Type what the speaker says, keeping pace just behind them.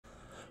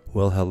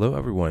Well, hello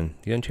everyone,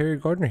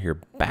 TheOntarioGardener here,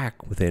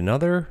 back with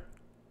another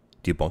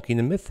Debunking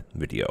the Myth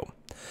video.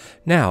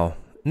 Now,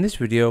 in this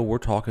video, we're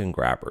talking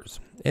grabbers,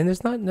 and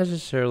it's not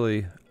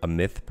necessarily a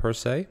myth per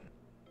se,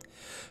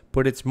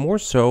 but it's more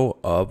so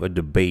of a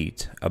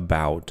debate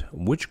about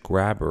which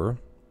grabber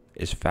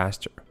is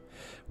faster.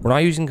 We're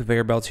not using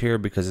conveyor belts here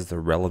because it's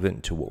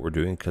irrelevant to what we're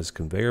doing, because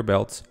conveyor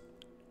belts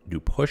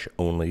do push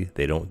only,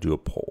 they don't do a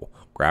pull.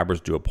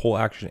 Grabbers do a pull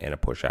action and a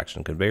push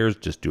action. Conveyors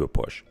just do a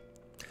push.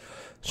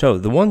 So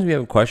the ones we have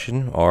in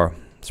question are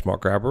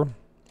smart grabber,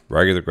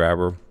 regular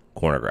grabber,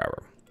 corner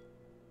grabber.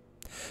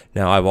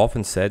 Now, I've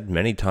often said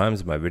many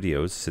times in my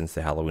videos since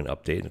the Halloween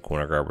update and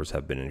corner grabbers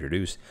have been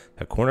introduced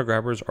that corner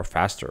grabbers are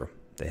faster.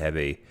 They have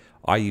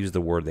I use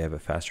the word, they have a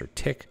faster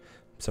tick.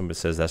 Somebody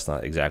says that's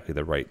not exactly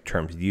the right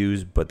term to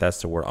use, but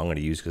that's the word I'm going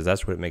to use because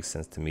that's what it makes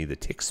sense to me. The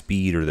tick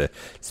speed, or the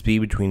speed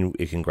between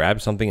it can grab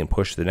something and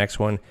push the next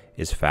one,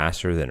 is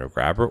faster than a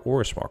grabber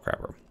or a smart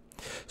grabber.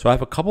 So I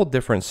have a couple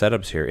different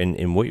setups here,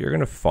 and what you're going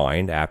to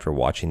find after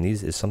watching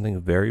these is something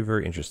very,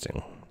 very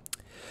interesting.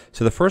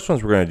 So the first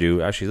ones we're going to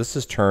do, actually, let's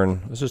just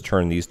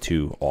turn these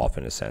two off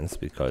in a sense,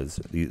 because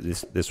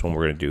this one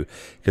we're going to do,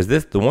 because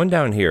the one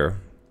down here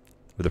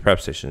with the prep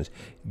stations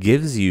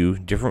gives you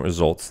different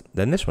results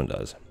than this one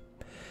does,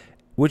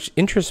 which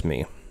interests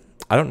me.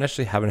 I don't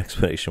necessarily have an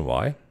explanation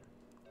why,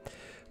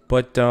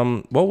 but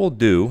what we'll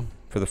do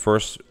for the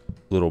first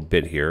little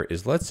bit here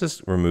is let's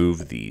just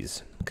remove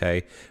these.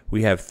 Okay,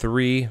 we have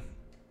 3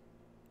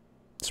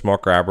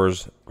 smart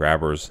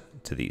grabbers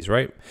to these,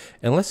 right?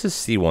 And let's just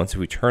see, once if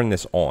we turn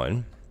this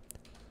on,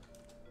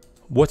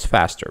 what's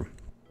faster.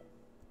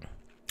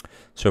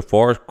 So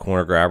far,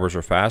 corner grabbers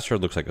are faster.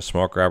 It looks like a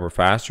smart grabber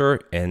faster,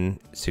 and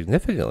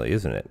significantly,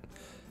 isn't it?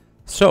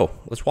 So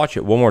let's watch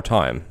it one more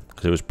time,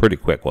 because it was pretty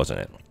quick, wasn't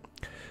it?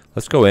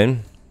 Let's go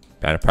in,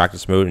 down to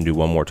practice mode, and do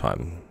one more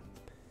time.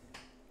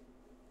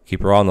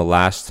 Keep her on the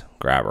last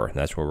grabber, and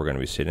that's where we're going to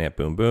be sitting at.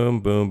 Boom,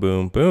 boom, boom,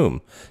 boom,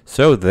 boom.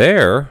 So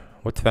there,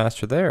 what's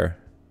faster there?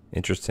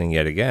 Interesting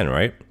yet again,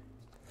 right?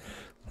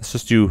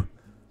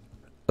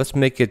 Let's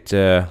make it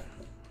a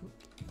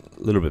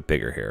little bit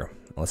bigger here.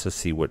 Let's just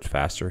see what's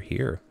faster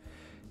here.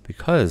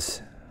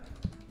 Because,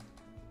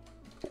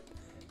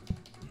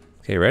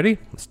 okay, ready?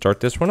 Let's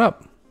start this one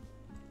up.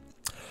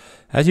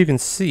 As you can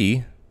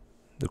see,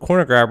 the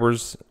corner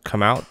grabbers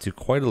come out to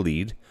quite a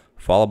lead,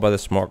 followed by the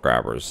smart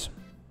grabbers.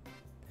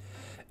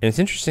 And it's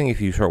interesting,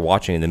 if you start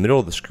watching in the middle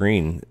of the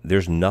screen,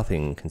 there's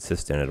nothing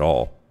consistent at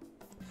all.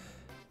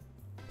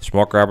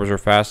 Smart grabbers are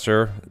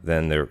faster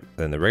than the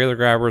regular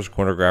grabbers.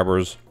 Corner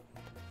grabbers,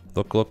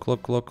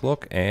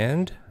 look,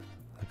 and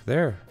look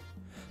there.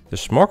 The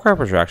smart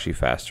grabbers are actually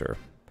faster.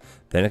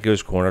 Then it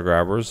goes corner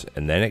grabbers,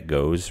 and then it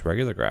goes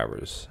regular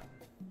grabbers.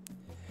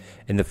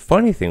 And the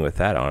funny thing with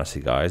that,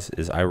 honestly, guys,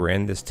 is I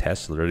ran this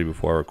test literally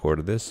before I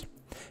recorded this,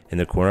 and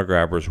the corner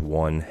grabbers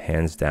won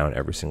hands down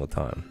every single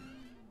time.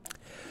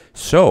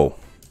 So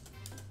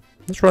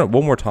let's run it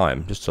one more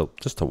time just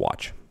to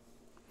watch,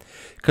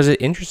 because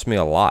it interests me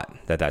a lot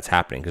that that's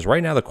happening. Because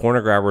right now the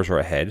corner grabbers are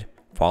ahead,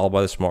 followed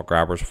by the smart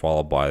grabbers,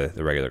 followed by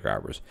the regular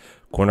grabbers.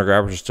 Corner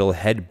grabbers are still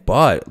ahead,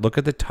 but look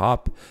at the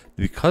top.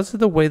 Because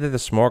of the way that the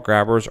smart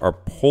grabbers are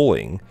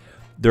pulling,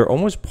 they're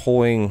almost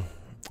pulling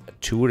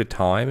 2 at a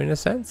time in a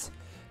sense.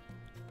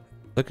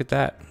 Look at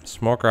that.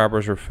 Smart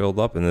grabbers are filled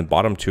up, and the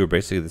bottom 2 are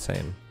basically the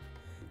same.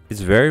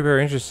 It's very,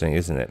 very interesting,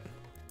 isn't it?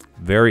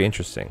 Very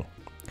interesting.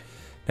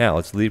 Now,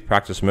 let's leave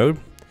practice mode.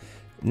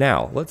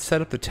 Now, let's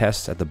set up the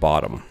test at the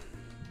bottom.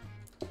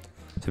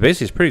 So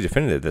basically, it's pretty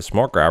definitive. The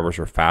smart grabbers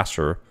are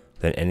faster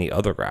than any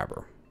other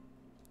grabber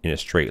in a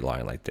straight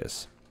line like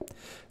this.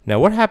 Now,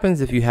 what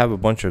happens if you have a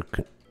bunch of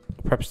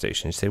prep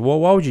stations? You say, well,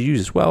 why would you use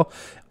this? Well,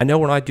 I know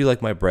when I do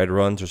like my bread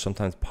runs or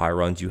sometimes pie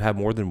runs, you have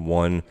more than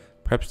one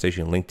prep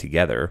station linked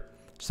together.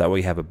 So that way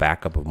you have a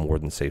backup of more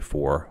than, say,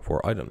 four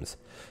items.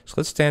 So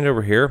let's stand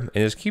over here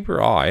and just keep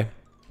your eye.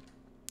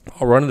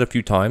 I'll run it a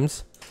few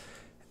times.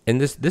 And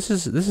this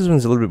one's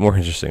a little bit more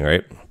interesting,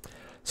 right?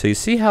 So you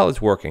see how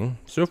it's working.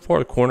 So far,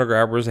 the corner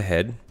grabber is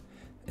ahead,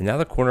 and now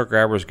the corner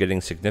grabber is getting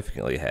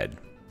significantly ahead.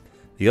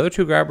 The other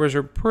 2 grabbers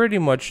are pretty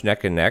much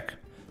neck and neck.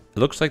 It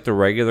looks like the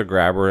regular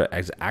grabber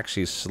is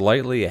actually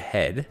slightly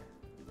ahead.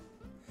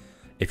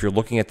 If you're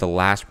looking at the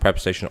last prep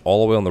station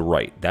all the way on the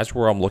right, that's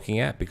where I'm looking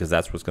at, because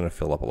that's what's going to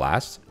fill up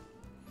last.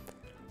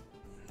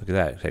 Look at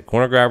that. Okay,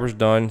 corner grabber's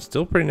done.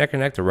 Still pretty neck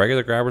and neck. The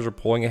regular grabbers are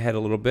pulling ahead a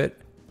little bit.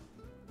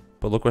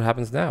 But look what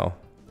happens now.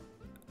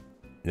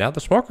 Now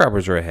the smart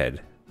grabbers are ahead.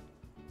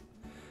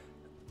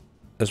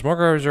 The smart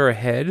grabbers are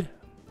ahead.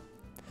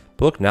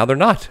 But look, now they're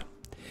not.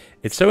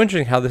 It's so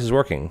interesting how this is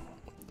working.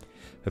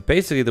 But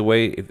basically the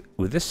way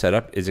with this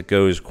setup is it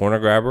goes corner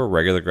grabber,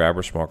 regular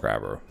grabber, smart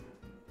grabber.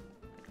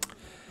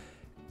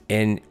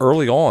 And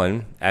early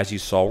on, as you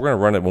saw, we're going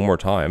to run it one more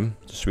time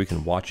just so we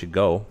can watch it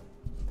go.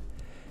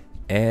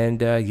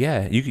 And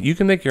yeah, you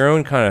can make your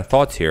own kind of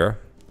thoughts here.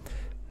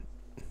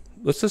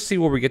 Let's just see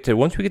where we get to.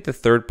 Once we get the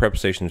 3rd prep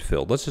station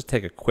filled, let's just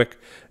take a quick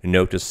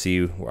note to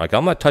see. Like,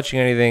 I'm not touching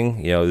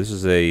anything. You know, this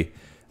is a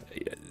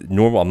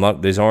normal.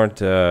 These aren't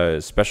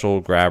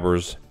special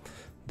grabbers.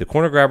 The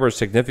corner grabber is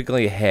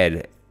significantly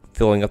ahead,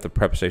 filling up the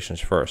prep stations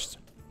first.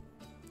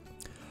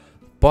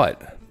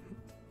 But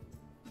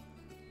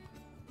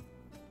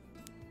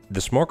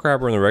the smart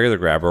grabber and the regular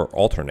grabber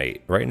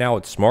alternate. Right now,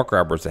 it's smart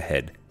grabber's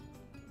ahead.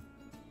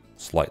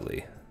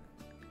 Slightly.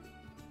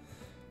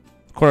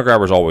 Corner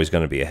grabber is always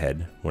going to be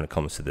ahead when it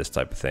comes to this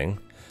type of thing.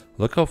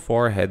 Look how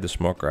far ahead the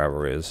smart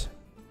grabber is.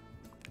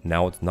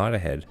 Now it's not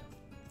ahead.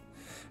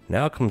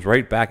 Now it comes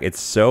right back. It's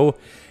so...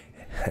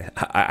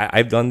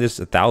 I've done this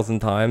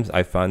 1,000 times.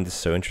 I find this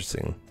so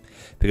interesting.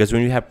 Because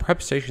when you have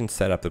prep stations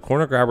set up, the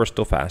corner grabber is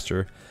still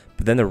faster,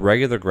 but then the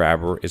regular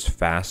grabber is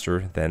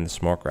faster than the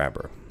smart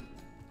grabber.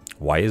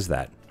 Why is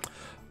that?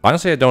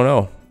 Honestly, I don't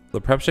know.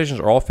 The prep stations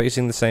are all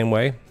facing the same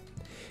way.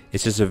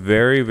 It's just a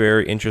very,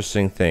 very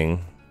interesting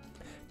thing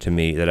to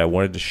me that I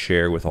wanted to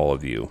share with all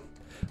of you.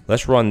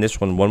 Let's run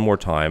this one more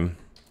time.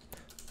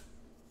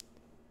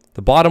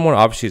 The bottom one,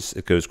 obviously,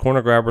 it goes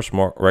corner grabber,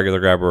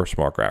 regular grabber,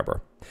 smart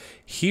grabber.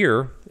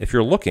 Here, if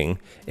you're looking,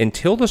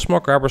 until the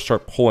smart grabbers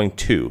start pulling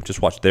 2,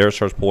 just watch, there it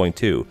starts pulling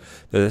 2.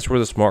 That's where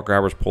the smart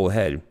grabbers pull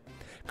ahead.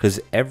 Because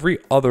every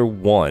other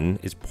one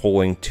is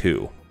pulling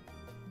 2.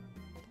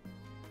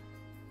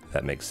 If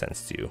that makes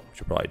sense to you,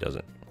 which it probably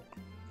doesn't.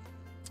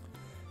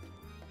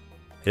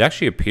 It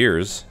actually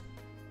appears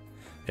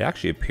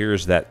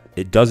that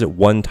it does it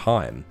one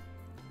time.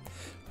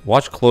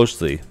 Watch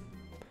closely,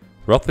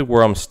 roughly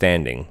where I'm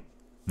standing.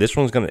 This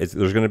one's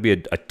there's gonna be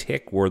a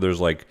tick where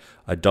there's like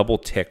a double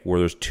tick where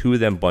there's 2 of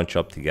them bunch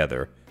up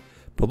together.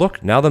 But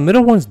look, now the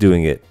middle one's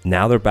doing it.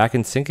 Now they're back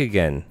in sync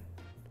again.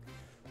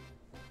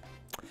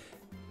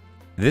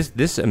 This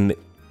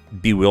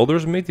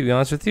bewilders me, to be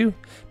honest with you,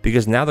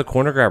 because now the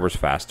corner grabber's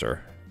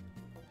faster.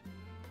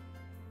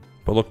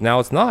 But look, now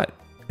it's not.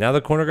 Now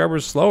the corner grabber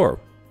is slower.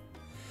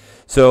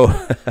 So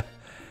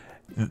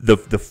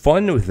the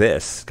fun with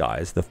this,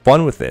 guys, the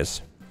fun with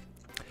this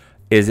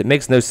is it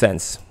makes no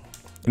sense.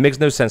 It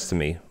makes no sense to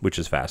me which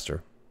is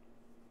faster.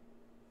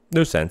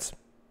 No sense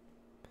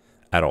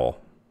at all.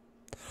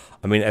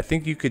 I mean, I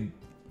think you could,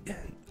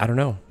 I don't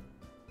know.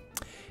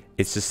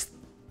 It's just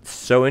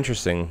so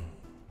interesting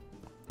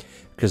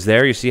because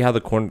there you see how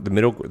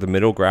the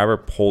middle grabber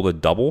pulled a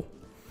double.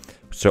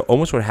 So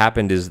almost what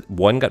happened is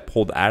one got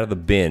pulled out of the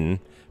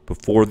bin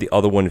before the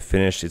other one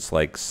finished its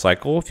like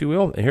cycle, if you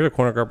will. And here the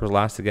corner grabber's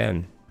last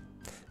again.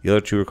 The other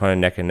 2 are kind of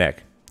neck and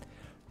neck.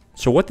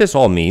 So what this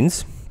all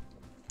means,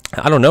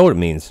 I don't know what it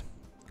means.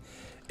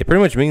 It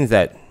pretty much means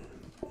that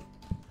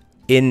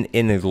in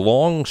a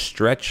long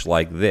stretch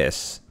like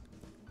this,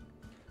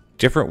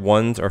 different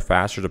ones are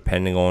faster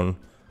depending on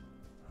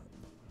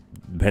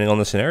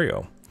the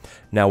scenario.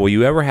 Now, will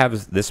you ever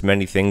have this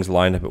many things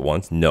lined up at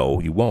once?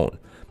 No, you won't.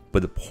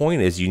 But the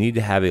point is you need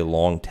to have a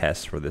long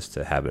test for this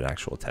to have an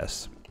actual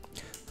test.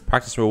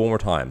 Practice it one more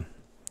time.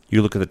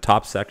 You look at the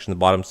top section, the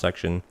bottom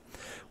section,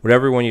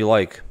 whatever one you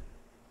like.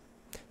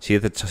 See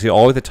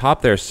all at the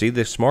top there, see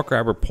the smart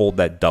grabber pulled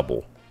that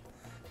double.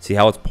 See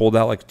how it's pulled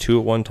out like 2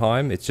 at one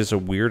time? It's just a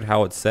weird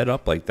how it's set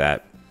up like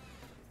that.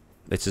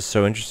 It's just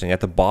so interesting. At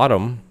the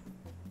bottom,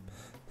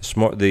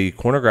 the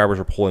corner grabbers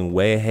are pulling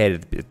way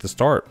ahead at the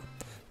start.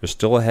 They're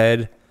still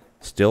ahead,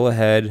 still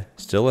ahead,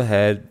 still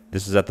ahead.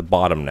 This is at the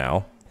bottom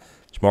now.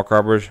 Smart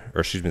grabbers,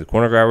 or excuse me, the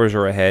corner grabbers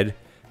are ahead.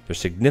 They're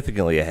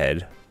significantly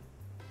ahead.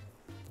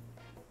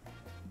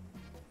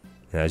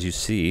 And as you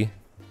see,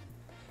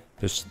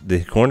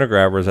 the corner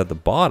grabbers at the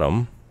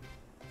bottom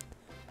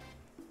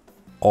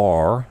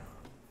are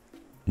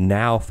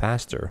now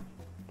faster.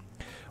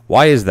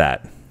 Why is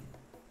that?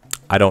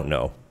 I don't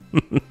know.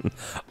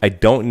 I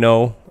don't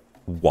know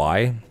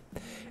why.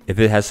 If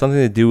it has something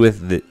to do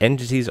with the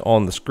entities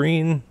on the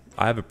screen,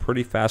 I have a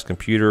pretty fast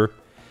computer.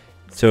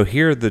 So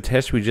here, the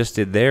test we just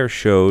did there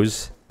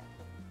shows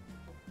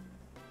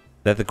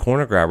that the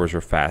corner grabbers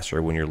are faster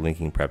when you're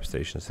linking prep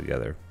stations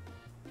together.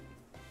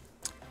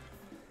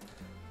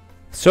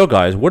 So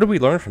guys, what did we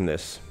learn from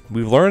this?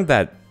 We've learned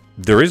that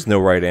there is no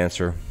right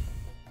answer.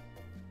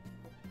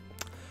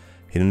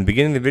 In the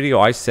beginning of the video,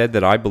 I said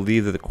that I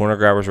believe that the corner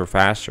grabbers are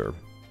faster.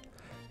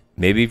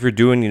 Maybe if you're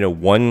doing,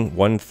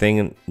 one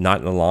thing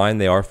not in a line,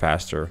 they are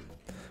faster.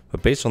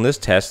 But based on this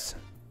test,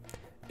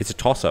 it's a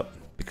toss-up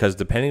because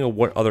depending on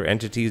what other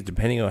entities,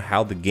 depending on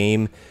how the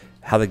game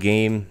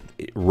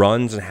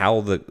runs and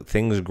how the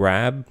things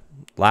grab,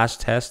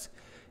 last test,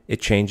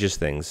 it changes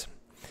things.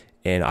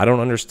 And I don't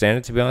understand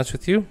it, to be honest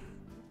with you.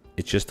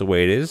 It's just the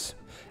way it is.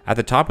 At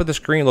the top of the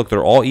screen, look,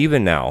 they're all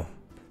even now.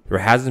 There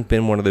hasn't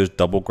been one of those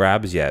double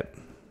grabs yet.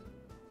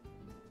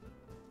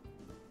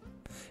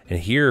 And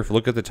here, if you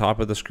look at the top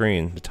of the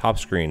screen, the top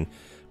screen,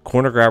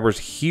 corner grabbers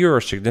here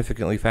are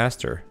significantly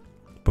faster.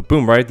 But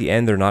boom, right at the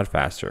end, they're not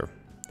faster.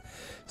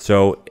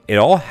 So it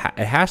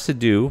has to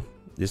do,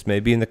 this may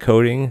be in the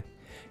coding,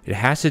 it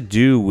has to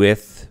do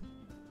with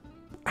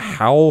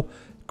how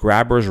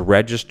grabbers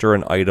register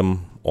an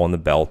item on the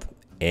belt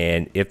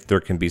and if there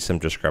can be some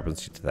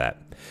discrepancy to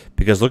that.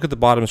 Because look at the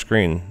bottom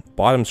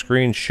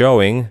screen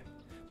showing,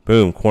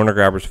 boom, corner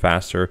grabber's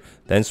faster,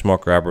 then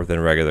smart grabber, then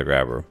regular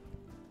grabber.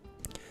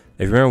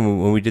 If you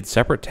remember when we did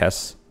separate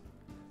tests,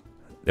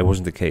 that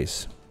wasn't the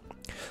case.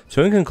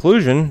 So in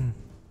conclusion,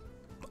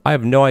 I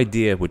have no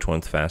idea which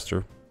one's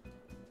faster.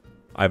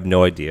 I have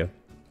no idea.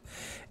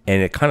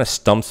 And it kind of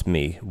stumps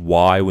me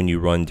why when you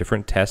run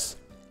different tests,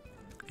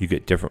 you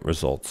get different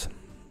results.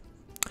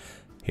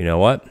 You know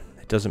what?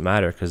 It doesn't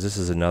matter, because this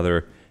is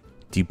another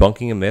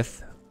debunking a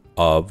myth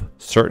of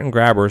certain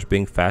grabbers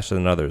being faster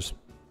than others.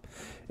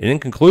 And in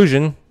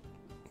conclusion,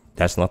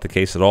 that's not the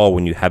case at all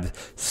when you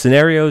have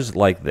scenarios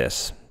like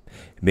this.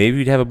 Maybe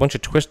you'd have a bunch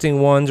of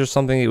twisting ones or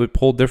something that would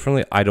pull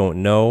differently. I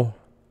don't know.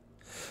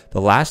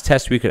 The last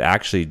test we could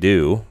actually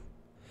do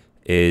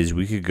is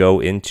we could go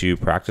into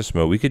practice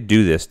mode. We could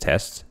do this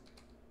test.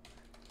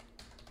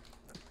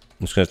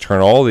 I'm just going to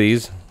turn all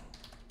these.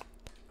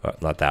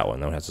 Not that one.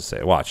 That one has to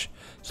say. Watch.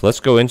 So let's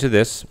go into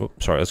this.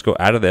 Oops, sorry, let's go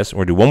out of this. And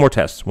we're going to do one more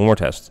test. One more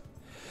test.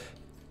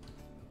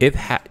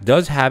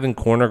 Does having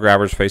corner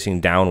grabbers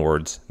facing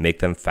downwards make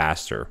them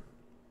faster?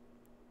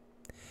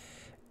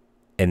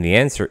 And the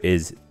answer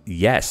is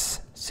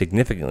yes,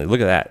 significantly.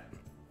 Look at that.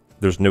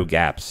 There's no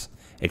gaps,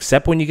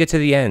 except when you get to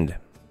the end.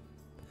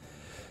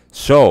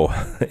 So,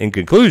 in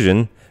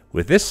conclusion,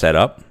 with this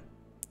setup,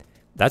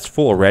 that's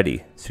full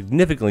already,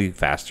 significantly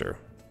faster.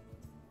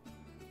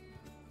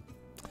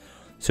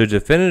 So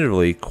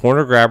definitively,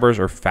 corner grabbers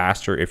are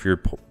faster if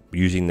you're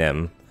using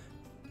them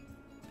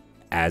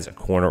as a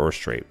corner or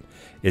straight.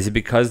 Is it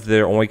because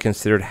they're only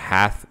considered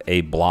half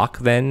a block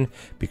then?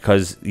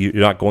 Because you're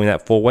not going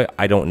that full way?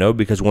 I don't know,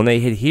 because when they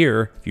hit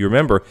here, if you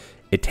remember,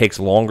 it takes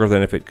longer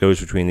than if it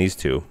goes between these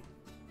two.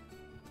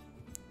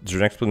 Is there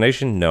an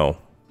explanation? No.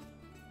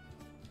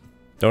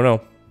 Don't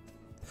know.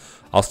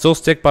 I'll still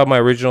stick by my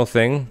original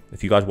thing.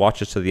 If you guys watch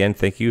this to the end,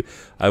 thank you.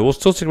 I will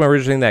still stick to my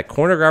original thing that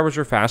corner grabbers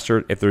are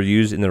faster if they're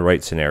used in the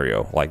right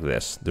scenario, like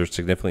this. They're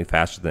significantly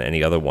faster than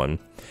any other one.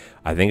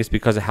 I think it's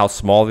because of how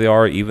small they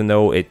are, even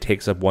though it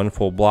takes up one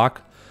full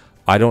block.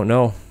 I don't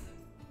know.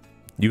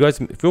 You guys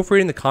feel free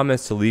in the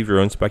comments to leave your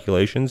own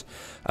speculations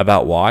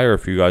about why, or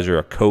if you guys are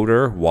a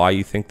coder, why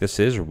you think this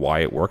is, or why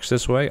it works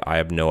this way. I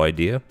have no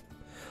idea.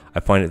 I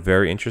find it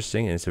very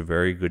interesting, and it's a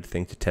very good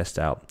thing to test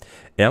out.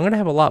 And I'm going to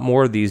have a lot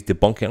more of these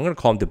debunking. I'm going to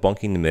call them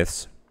Debunking the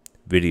Myths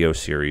video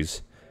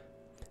series.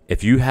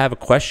 If you have a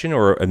question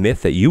or a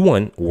myth that you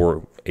want,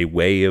 or a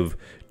way of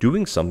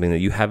doing something that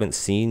you haven't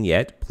seen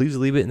yet, please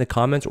leave it in the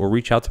comments or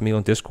reach out to me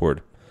on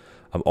Discord.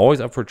 I'm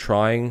always up for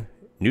trying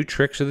new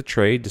tricks of the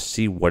trade to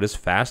see what is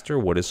faster,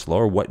 what is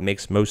slower, what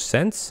makes most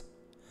sense.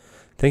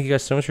 Thank you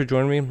guys so much for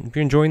joining me. If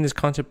you're enjoying this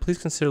content, please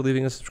consider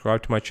leaving a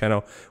subscribe to my channel.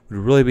 It would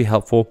really be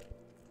helpful.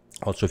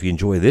 Also, if you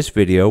enjoy this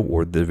video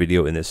or the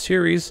video in this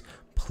series,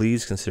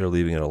 please consider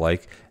leaving it a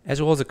like, as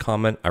well as a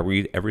comment. I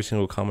read every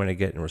single comment I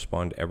get and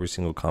respond to every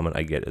single comment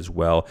I get as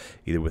well,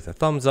 either with a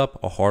thumbs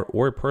up, a heart,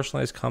 or a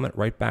personalized comment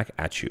right back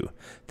at you.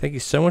 Thank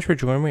you so much for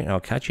joining me, and I'll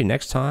catch you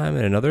next time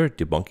in another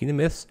Debunking the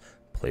Myths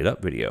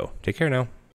PlateUp video. Take care now.